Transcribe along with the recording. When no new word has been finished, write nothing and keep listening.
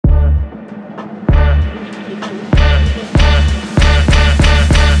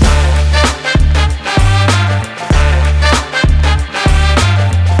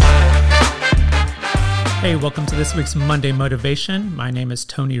welcome to this week's Monday Motivation. My name is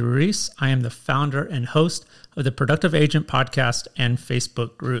Tony Ruiz. I am the founder and host of the Productive Agent podcast and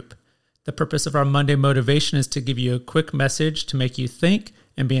Facebook group. The purpose of our Monday Motivation is to give you a quick message to make you think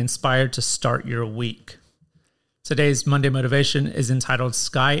and be inspired to start your week. Today's Monday Motivation is entitled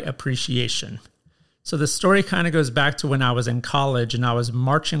Sky Appreciation. So the story kind of goes back to when I was in college and I was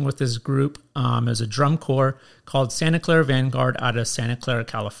marching with this group as a drum corps called Santa Clara Vanguard out of Santa Clara,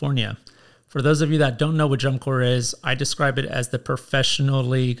 California. For those of you that don't know what drum corps is, I describe it as the professional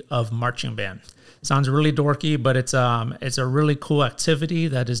league of marching band. Sounds really dorky, but it's a really cool activity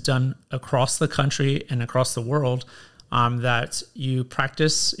that is done across the country and across the world that you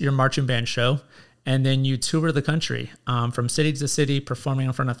practice your marching band show and then you tour the country from city to city, performing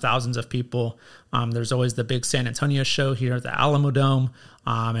in front of thousands of people. There's always the big San Antonio show here at the Alamo Dome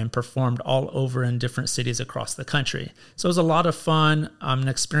and performed all over in different cities across the country. So it was a lot of fun, an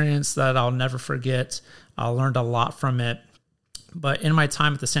experience that I'll never forget. I learned a lot from it. But in my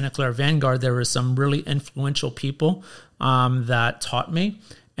time at the Santa Clara Vanguard, there were some really influential people that taught me.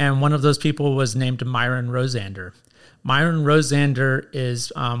 And one of those people was named Myron Rosander. Myron Rosander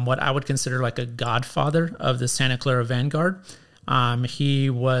is what I would consider like a godfather of the Santa Clara Vanguard.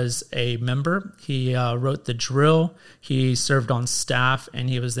 He was a member. He wrote the drill. He served on staff, and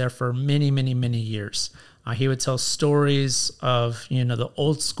he was there for many, many, many years. He would tell stories of, the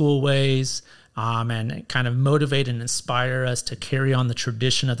old school ways, and kind of motivate and inspire us to carry on the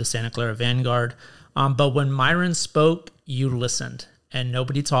tradition of the Santa Clara Vanguard. But when Myron spoke, you listened and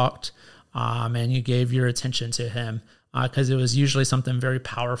nobody talked, and you gave your attention to him because it was usually something very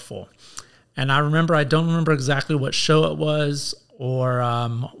powerful. And I don't remember exactly what show it was or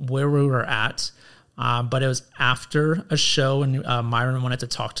where we were at, but it was after a show and Myron wanted to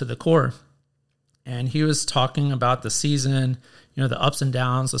talk to the Corps. And he was talking about the season, the ups and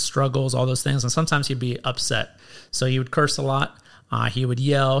downs, the struggles, all those things. And sometimes he'd be upset. So he would curse a lot. He would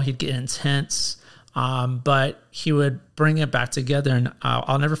yell. He'd get intense. But he would bring it back together. And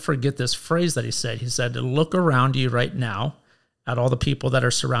I'll never forget this phrase that he said. He said, look around you right now at all the people that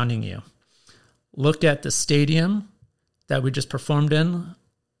are surrounding you. Look at the stadium that we just performed in.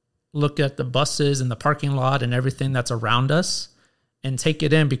 Look at the buses and the parking lot and everything that's around us. And take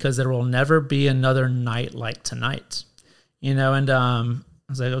it in because there will never be another night like tonight. And I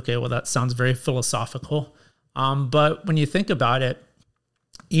was like, okay, well, that sounds very philosophical. But when you think about it,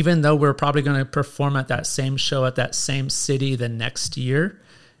 even though we're probably going to perform at that same show at that same city the next year,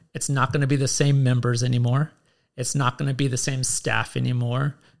 it's not going to be the same members anymore. It's not going to be the same staff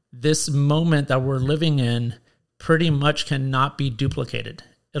anymore. This moment that we're living in pretty much cannot be duplicated.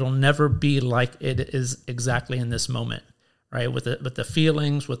 It'll never be like it is exactly in this moment, right? With the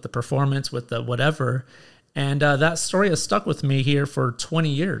feelings, with the performance, with the whatever. And that story has stuck with me here for 20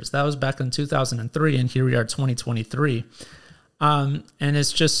 years. That was back in 2003, and here we are 2023. And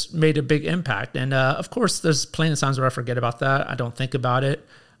it's just made a big impact. And of course, there's plenty of times where I forget about that. I don't think about it.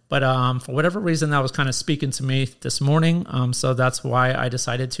 But for whatever reason, that was kind of speaking to me this morning. So that's why I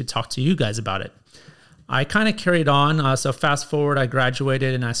decided to talk to you guys about it. I kind of carried on. So fast forward, I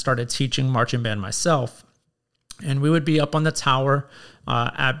graduated and I started teaching marching band myself. And we would be up on the tower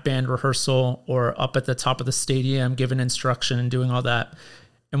at band rehearsal or up at the top of the stadium giving instruction and doing all that.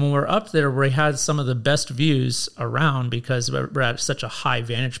 And when we're up there, we had some of the best views around because we're at such a high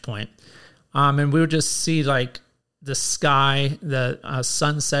vantage point. And we would just see like the sky, the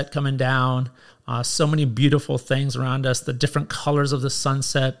sunset coming down, so many beautiful things around us, the different colors of the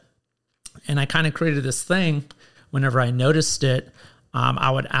sunset. And I kind of created this thing whenever I noticed it.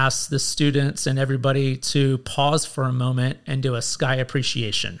 I would ask the students and everybody to pause for a moment and do a sky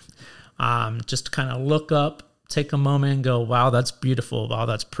appreciation. Just to kind of look up, take a moment and go, wow, that's beautiful. Wow,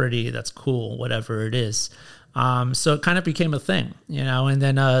 that's pretty. That's cool, whatever it is. So it kind of became a thing, and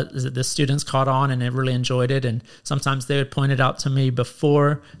then the students caught on and they really enjoyed it. And sometimes they would point it out to me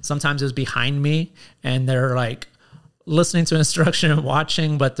before. Sometimes it was behind me and they're like listening to instruction and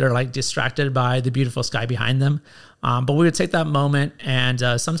watching, but they're like distracted by the beautiful sky behind them. But we would take that moment, and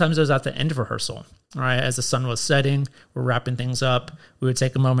sometimes it was at the end of rehearsal, right? As the sun was setting, we're wrapping things up. We would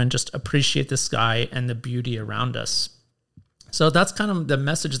take a moment and just appreciate the sky and the beauty around us. So that's kind of the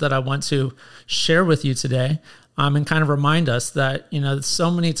message that I want to share with you today, and kind of remind us that, so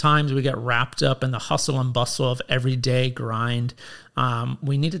many times we get wrapped up in the hustle and bustle of everyday grind.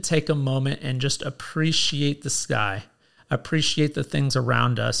 We need to take a moment and just appreciate the sky, appreciate the things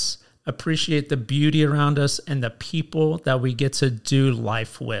around us, appreciate the beauty around us and the people that we get to do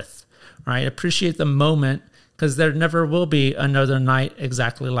life with, right? Appreciate the moment because there never will be another night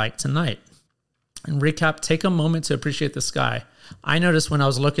exactly like tonight. And recap, take a moment to appreciate the sky. I noticed when I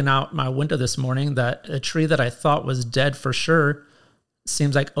was looking out my window this morning that a tree that I thought was dead for sure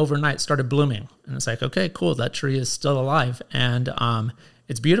seems like overnight started blooming. And it's like, okay, cool. That tree is still alive. And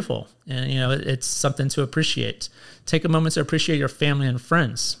it's beautiful. And, it's something to appreciate. Take a moment to appreciate your family and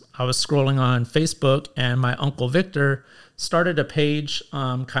friends. I was scrolling on Facebook and my Uncle Victor started a page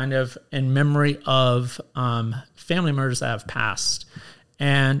kind of in memory of family members that have passed.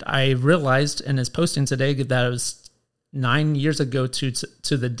 And I realized in his posting today that it was 9 years ago to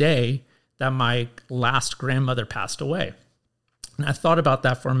the day that my last grandmother passed away. And I thought about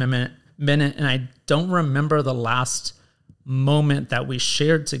that for a minute, and I don't remember the last moment that we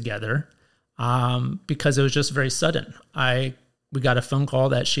shared together because it was just very sudden. We got a phone call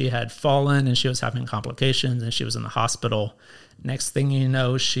that she had fallen and she was having complications and she was in the hospital. Next thing you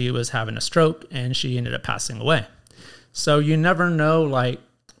know, she was having a stroke and she ended up passing away. So you never know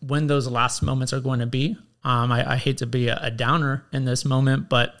when those last moments are going to be. I hate to be a downer in this moment,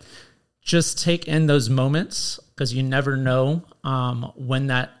 but just take in those moments because you never know when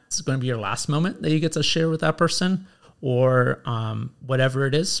that's going to be your last moment that you get to share with that person or whatever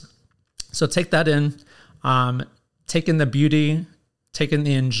it is. So take that in, take in the beauty, take in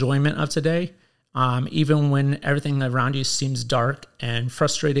the enjoyment of today. Even when everything around you seems dark and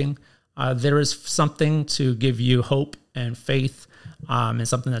frustrating, there is something to give you hope and faith and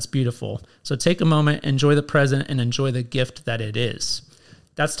something that's beautiful. So take a moment, enjoy the present, and enjoy the gift that it is.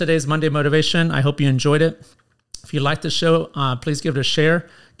 That's today's Monday Motivation. I hope you enjoyed it. If you like the show, please give it a share,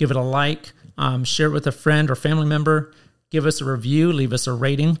 give it a like, share it with a friend or family member, give us a review, leave us a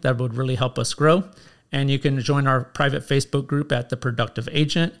rating. That would really help us grow. And you can join our private Facebook group at The Productive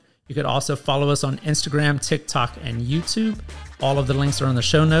Agent. You could also follow us on Instagram, TikTok, and YouTube. All of the links are in the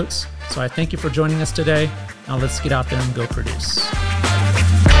show notes. So I thank you for joining us today. Now let's get out there and go produce.